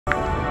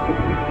In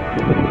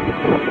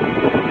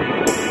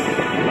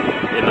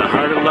the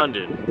heart of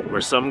London,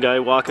 where some guy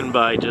walking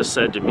by just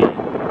said to me,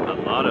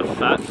 a lot of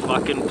fat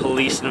fucking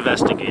police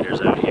investigators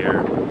out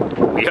here.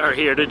 We are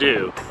here to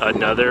do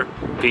another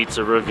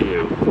pizza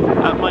review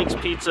at Mike's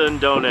Pizza in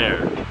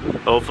Donairs.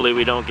 Hopefully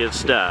we don't get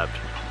stabbed.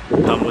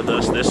 Come with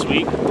us this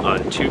week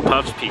on Two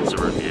Puffs Pizza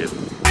Review.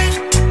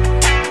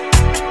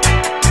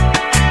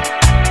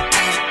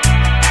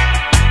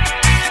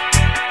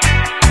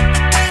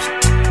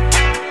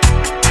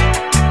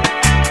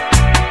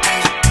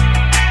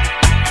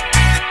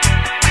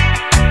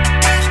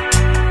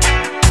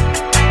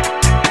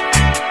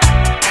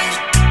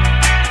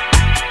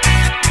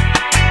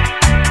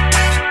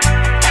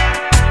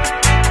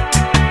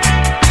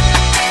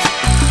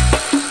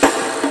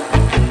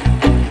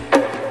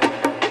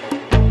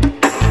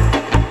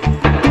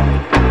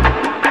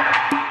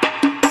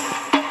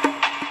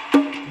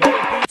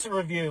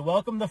 Review.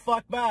 Welcome the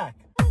fuck back.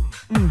 I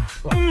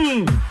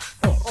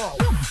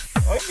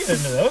get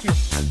into this.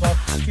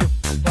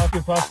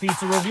 Two Puff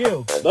Pizza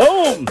Review.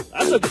 Boom!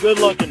 That's a good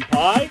looking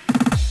pie.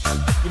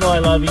 You know I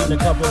love eating a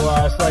couple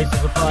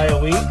slices of pie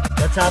a week.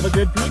 Let's have a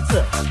good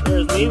pizza.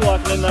 There's me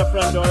walking in that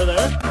front door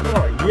there.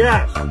 Oh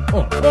yes.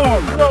 Oh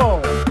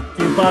no.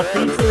 Two Puff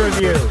Pizza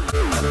Review.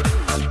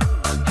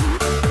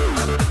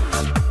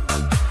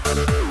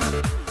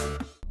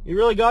 You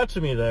really got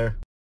to me there.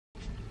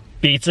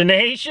 Pizza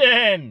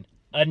Nation!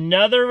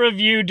 Another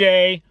review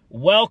day.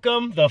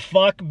 Welcome the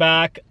fuck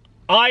back.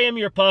 I am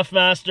your Puff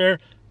Master.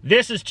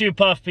 This is Two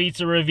Puff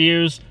Pizza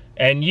Reviews,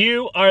 and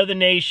you are the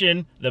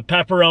nation, the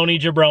pepperoni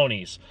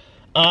jabronis.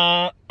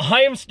 I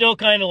am still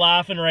kind of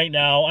laughing right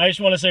now. I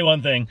just want to say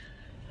one thing.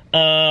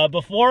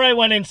 Before I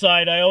went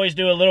inside, I always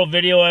do a little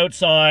video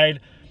outside.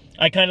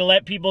 I kind of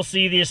let people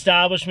see the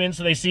establishment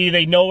so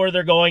they know where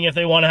they're going if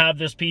they want to have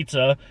this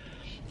pizza.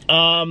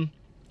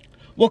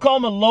 We'll call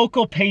him a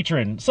local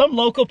patron. Some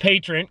local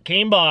patron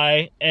came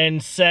by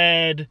and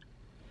said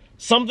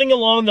something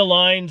along the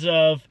lines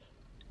of,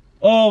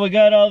 oh, we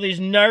got all these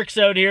narcs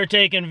out here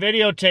taking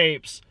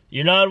videotapes.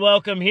 You're not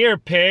welcome here,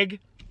 pig.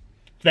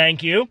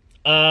 Thank you.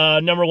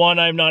 Number one,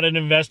 I'm not an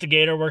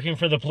investigator working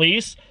for the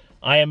police.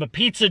 I am a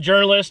pizza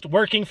journalist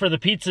working for the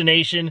Pizza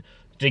Nation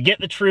to get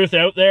the truth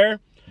out there.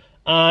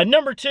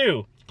 Number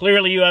two,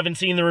 clearly you haven't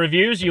seen the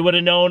reviews. You would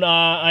have known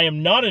I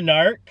am not a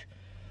narc.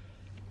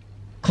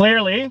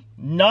 Clearly,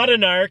 not a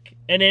narc,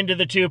 and into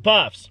the Two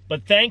Puffs.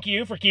 But thank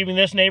you for keeping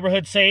this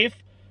neighborhood safe,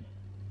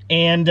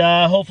 and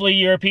hopefully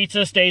your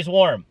pizza stays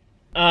warm.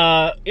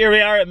 Here we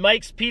are at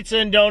Mike's Pizza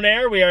in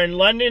Donairs. We are in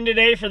London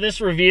today for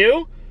this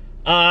review.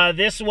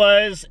 This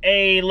was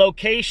a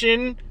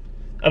location,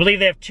 I believe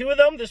they have two of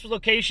them. This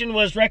location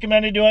was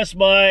recommended to us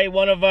by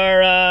one of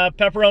our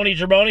pepperoni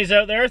jabronis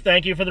out there.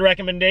 Thank you for the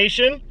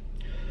recommendation.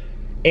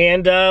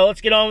 And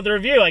let's get on with the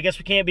review. I guess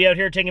we can't be out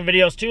here taking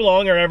videos too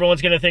long or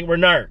everyone's going to think we're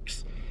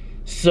narcs.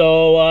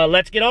 So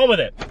let's get on with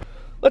it.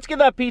 Let's get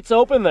that pizza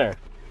open there.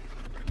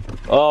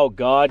 Oh,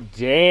 god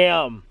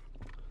damn.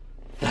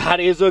 That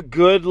is a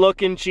good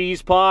looking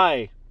cheese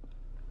pie.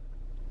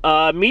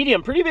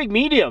 Medium, pretty big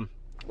medium.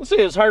 Let's see,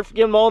 it's hard to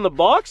get them all in the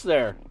box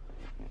there.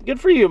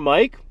 Good for you,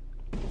 Mike.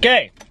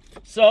 Okay,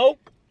 so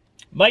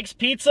Mike's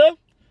Pizza.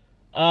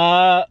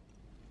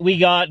 We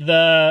got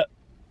the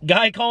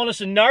guy calling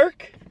us a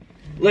narc.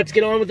 Let's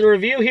get on with the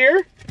review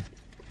here.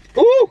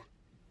 Ooh!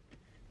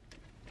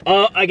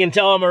 Oh, I can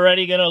tell I'm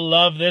already gonna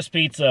love this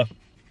pizza.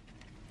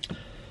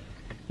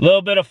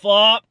 Little bit of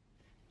flop.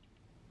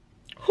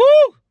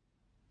 Whoo!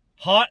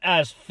 Hot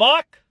as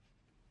fuck.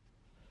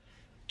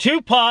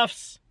 Two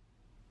puffs.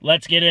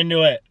 Let's get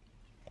into it.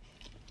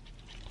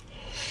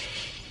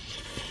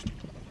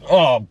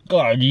 Oh,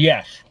 God,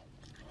 yes.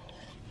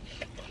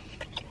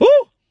 Woo!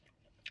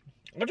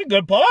 That's a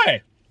good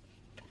pie.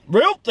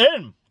 Real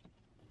thin.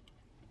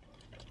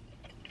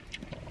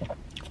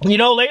 You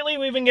know, lately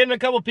we've been getting a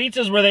couple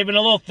pizzas where they've been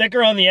a little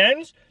thicker on the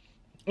ends.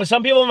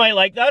 Some people might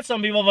like that,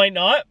 some people might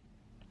not.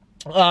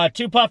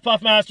 Two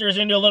Puff Master is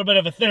into a little bit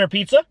of a thinner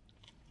pizza.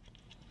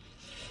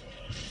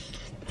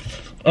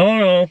 Oh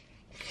no.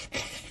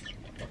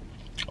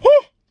 Woo!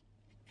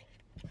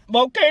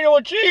 Volcano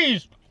of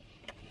cheese.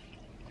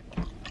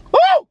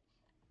 Woo!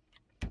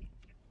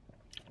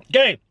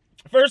 Okay,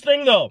 first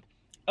thing though,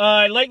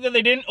 I like that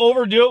they didn't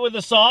overdo it with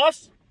the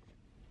sauce.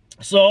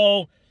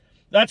 So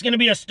that's going to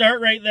be a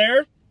start right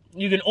there.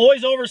 You can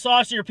always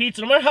oversauce your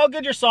pizza, no matter how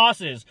good your sauce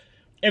is.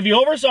 If you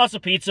oversauce a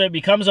pizza, it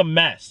becomes a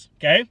mess,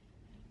 okay?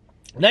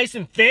 Nice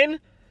and thin.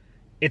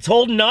 It's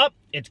holding up.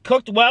 It's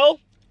cooked well.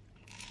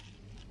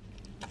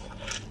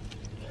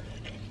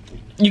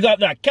 You got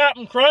that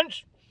Captain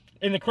Crunch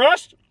in the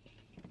crust.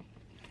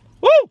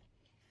 Woo!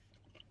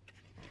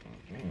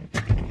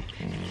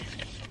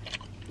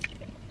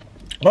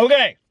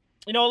 Okay.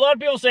 You know, a lot of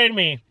people say to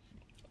me,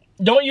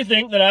 don't you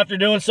think that after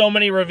doing so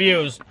many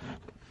reviews,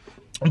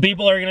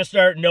 people are going to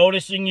start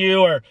noticing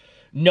you or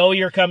know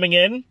you're coming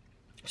in?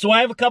 So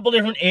I have a couple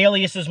different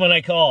aliases when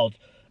I called.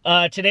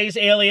 Today's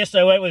alias,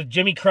 I went with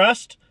Jimmy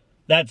Crust.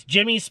 That's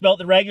Jimmy spelled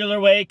the regular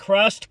way,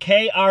 Crust,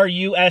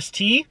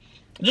 K-R-U-S-T.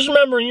 Just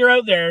remember, when you're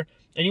out there,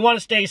 and you want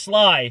to stay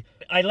sly,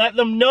 I let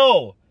them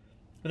know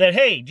that,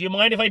 hey, do you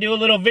mind if I do a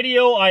little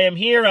video? I am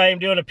here. I am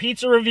doing a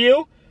pizza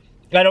review.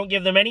 I don't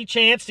give them any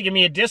chance to give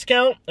me a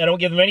discount. I don't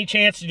give them any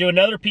chance to do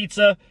another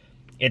pizza.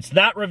 It's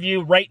that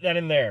review right then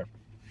and there.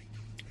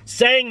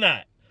 Saying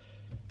that,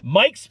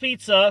 Mike's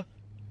Pizza,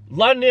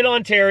 London,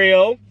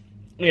 Ontario.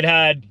 It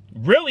had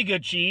really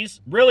good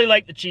cheese. Really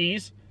like the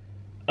cheese.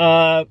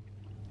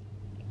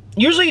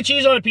 Usually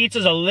cheese on a pizza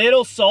is a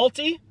little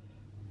salty,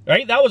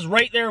 right? That was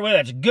right there with it.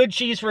 It's good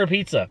cheese for a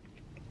pizza.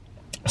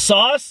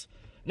 Sauce,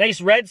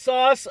 nice red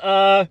sauce.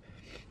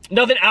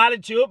 Nothing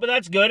added to it, but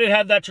that's good. It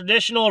had that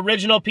traditional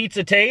original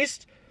pizza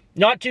taste.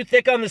 Not too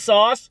thick on the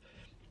sauce.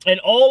 And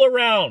all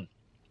around.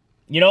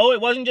 You know,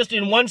 it wasn't just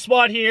in one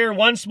spot here,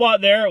 one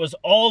spot there. It was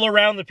all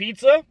around the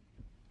pizza.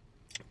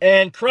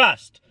 And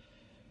crust.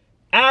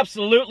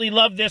 Absolutely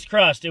loved this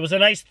crust. It was a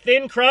nice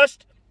thin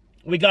crust.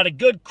 We got a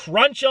good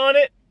crunch on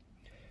it.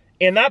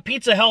 And that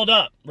pizza held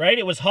up, right?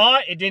 It was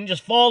hot. It didn't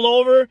just fall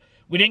over.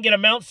 We didn't get a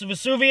Mount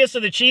Vesuvius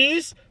of the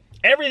cheese.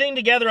 Everything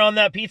together on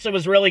that pizza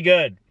was really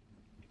good.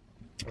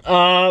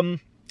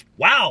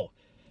 Wow.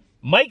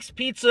 Mike's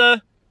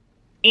Pizza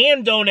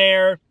and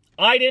Donair.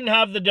 I didn't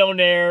have the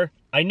Donair.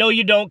 I know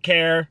you don't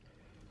care.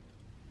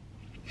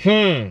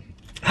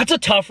 That's a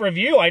tough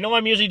review. I know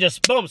I'm usually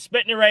just, boom,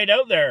 spitting it right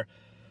out there.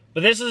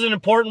 But this is an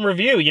important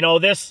review. You know,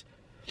 this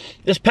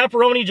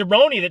pepperoni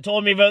jabroni that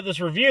told me about this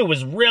review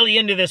was really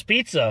into this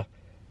pizza.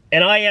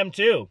 And I am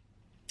too.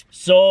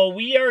 So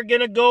we are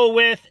going to go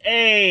with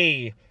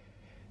a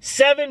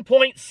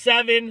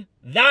 7.7.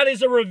 That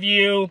is a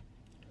review.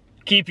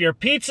 Keep your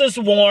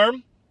pizzas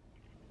warm.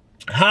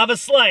 Have a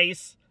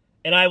slice.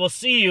 And I will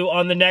see you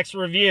on the next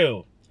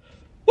review.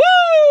 Woo!